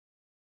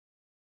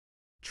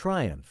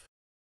Triumph.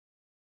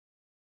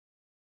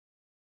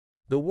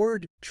 The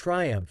word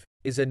triumph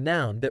is a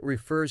noun that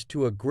refers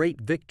to a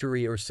great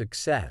victory or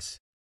success,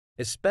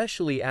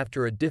 especially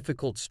after a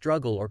difficult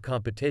struggle or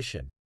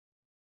competition.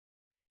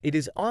 It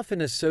is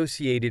often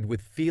associated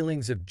with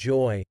feelings of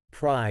joy,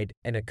 pride,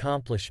 and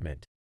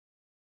accomplishment.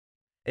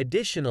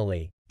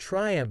 Additionally,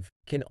 triumph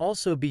can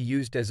also be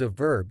used as a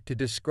verb to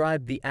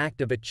describe the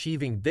act of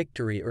achieving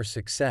victory or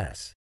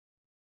success.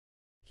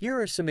 Here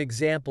are some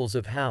examples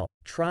of how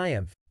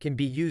triumph can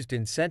be used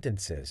in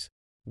sentences.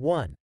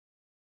 1.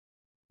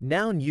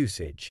 Noun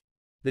usage.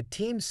 The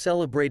team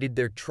celebrated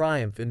their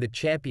triumph in the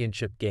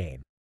championship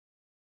game.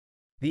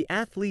 The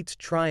athlete's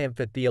triumph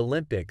at the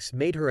Olympics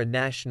made her a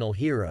national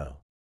hero.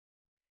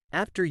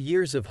 After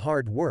years of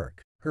hard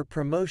work, her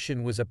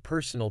promotion was a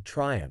personal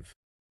triumph.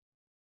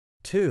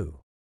 2.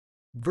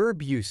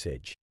 Verb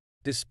usage.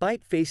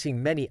 Despite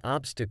facing many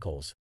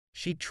obstacles,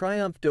 she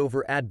triumphed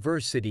over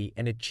adversity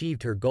and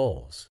achieved her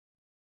goals.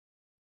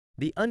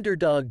 The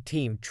underdog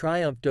team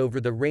triumphed over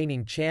the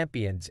reigning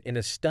champions in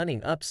a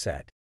stunning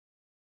upset.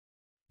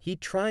 He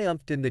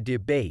triumphed in the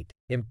debate,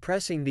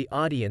 impressing the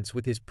audience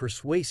with his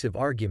persuasive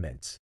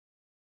arguments.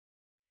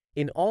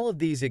 In all of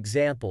these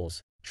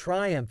examples,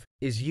 triumph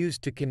is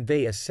used to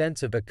convey a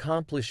sense of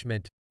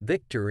accomplishment,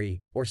 victory,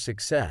 or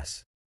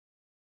success.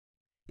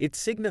 It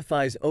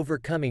signifies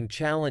overcoming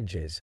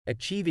challenges,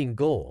 achieving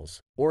goals,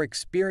 or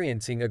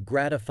experiencing a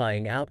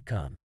gratifying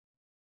outcome.